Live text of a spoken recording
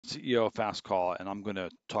CEO of Fastcall, and I'm going to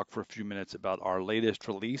talk for a few minutes about our latest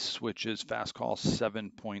release, which is Fastcall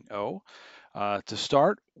 7.0. To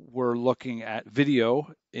start, we're looking at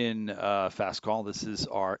video in Fastcall. This is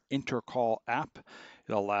our Intercall app.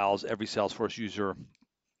 It allows every Salesforce user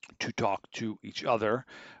to talk to each other.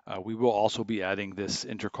 We will also be adding this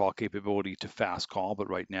intercall capability to Fastcall, but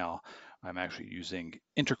right now I'm actually using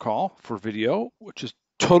Intercall for video, which is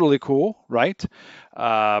totally cool, right? So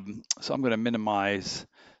I'm going to minimize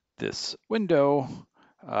this window.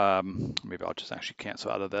 Maybe I'll just actually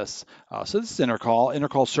cancel out of this. So this is Intercall.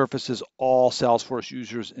 Intercall surfaces all Salesforce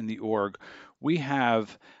users in the org. We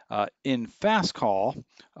have in Fastcall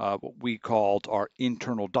what we called our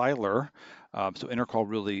internal dialer. So Intercall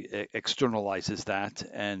really externalizes that,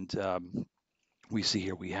 and we see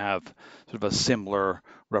here we have sort of a similar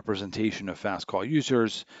representation of Fastcall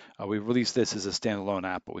users. We released this as a standalone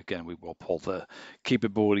app, but again, we will pull the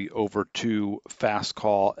capability over to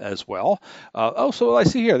Fastcall as well. So I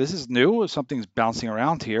see here, this is new. Something's bouncing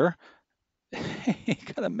around here.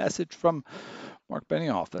 Got a message from Mark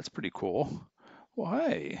Benioff. That's pretty cool. Well,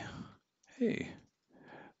 hey,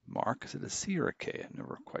 Mark, is it a C or a K? I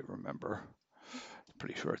never quite remember.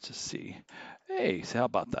 Pretty sure it's a C. Hey, so how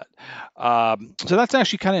about that? So that's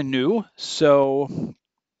actually kind of new. So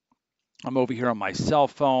I'm over here on my cell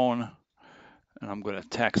phone and I'm going to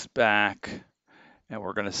text back and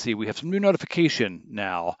we're going to see we have some new notification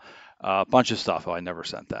now. A bunch of stuff. Oh, I never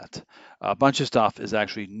sent that. A bunch of stuff is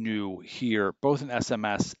actually new here, both in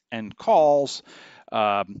SMS and calls.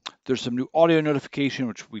 There's some new audio notification,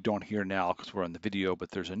 which we don't hear now because we're on the video, but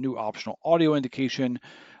there's a new optional audio indication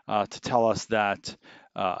to tell us that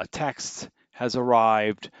a text has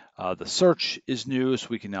arrived. The search is new, so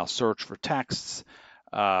we can now search for texts.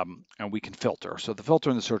 And we can filter. So the filter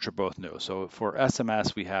and the search are both new. So for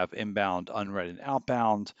SMS, we have inbound, unread, and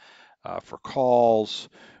outbound. For calls,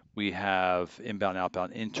 we have inbound,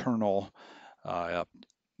 outbound, internal,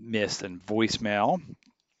 missed, and voicemail.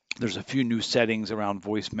 There's a few new settings around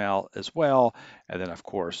voicemail as well. And then, of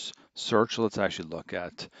course, search. So let's actually look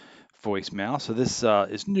at voicemail. So this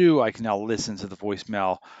is new. I can now listen to the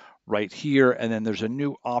voicemail right here. And then there's a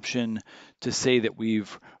new option to say that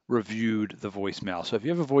we've reviewed the voicemail. So if you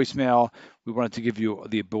have a voicemail, we wanted to give you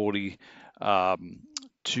the ability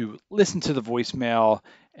to listen to the voicemail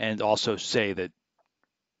and also say that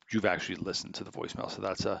you've actually listened to the voicemail. So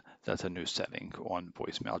that's a new setting on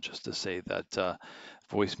voicemail, just to say that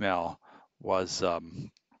voicemail was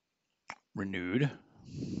renewed.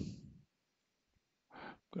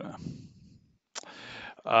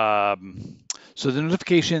 Um, so the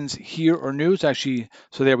notifications here are new. It's actually,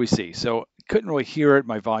 so there we see. So couldn't really hear it.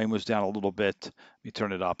 My volume was down a little bit. Let me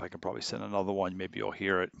turn it up. I can probably send another one. Maybe you'll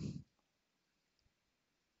hear it.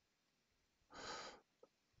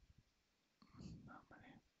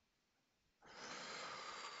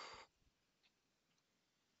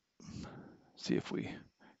 See if we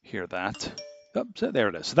hear that. Oh, so there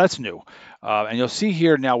it is. So that's new. And you'll see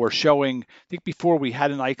here now we're showing, I think before we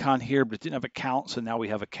had an icon here, but it didn't have a count. So now we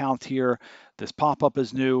have a count here. This pop-up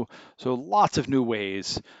is new. So lots of new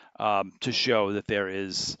ways to show that there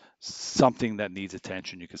is something that needs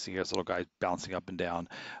attention. You can see here's a little guy bouncing up and down.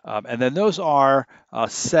 And then those are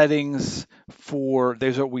settings for,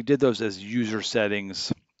 we did those as user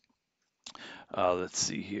settings. Let's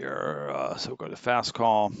see here. So we'll go to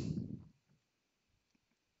Fastcall.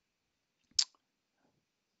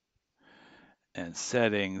 And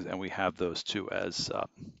settings, and we have those two as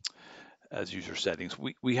user settings.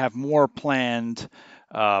 We have more planned.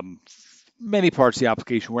 Many parts of the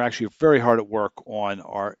application. We're actually very hard at work on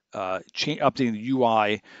our updating the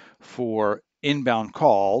UI for inbound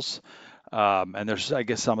calls. And there's, I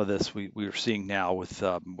guess, some of this we are seeing now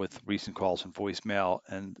with recent calls and voicemail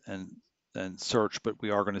and search, but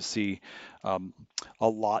we are going to see a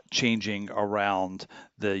lot changing around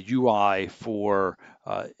the UI for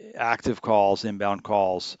active calls, inbound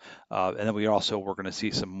calls, and then we're going to see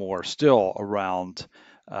some more still around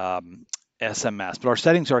SMS. But our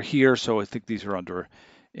settings are here, so I think these are under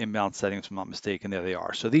inbound settings, if I'm not mistaken. There they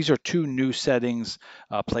are. So these are two new settings.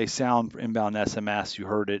 Play sound for inbound SMS. You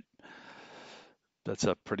heard it. That's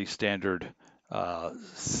a pretty standard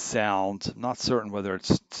sound. Not certain whether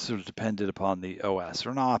it's sort of dependent upon the OS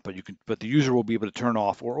or not, but the user will be able to turn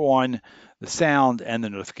off or on the sound and the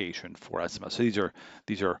notification for SMS. So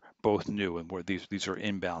these are both new, and these are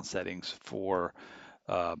inbound settings for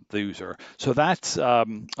the user. So that's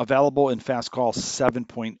available in Fastcall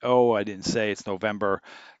 7.0. I didn't say it's November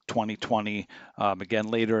 2020. Again,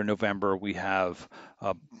 later in November, we have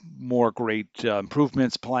more great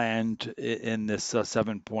improvements planned in this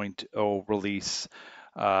 7.0 release.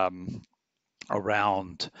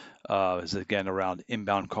 around is again around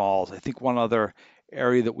inbound calls. I think one other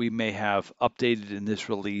area that we may have updated in this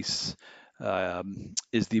release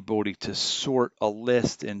is the ability to sort a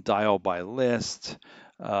list and dial by list.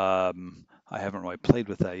 I haven't really played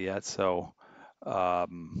with that yet, so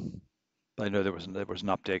um, I know there was an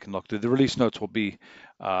update. I can look through. The release notes will be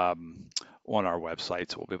on our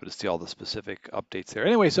website, so we'll be able to see all the specific updates there.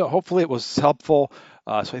 Anyway, so hopefully it was helpful.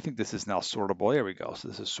 So I think this is now sortable. There we go. So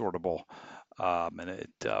this is sortable, and it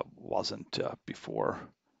wasn't before.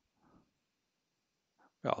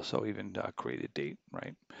 Also, even create a date,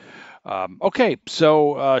 right? Okay,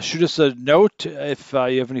 so shoot us a note if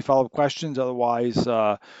you have any follow-up questions. Otherwise,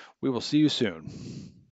 we will see you soon.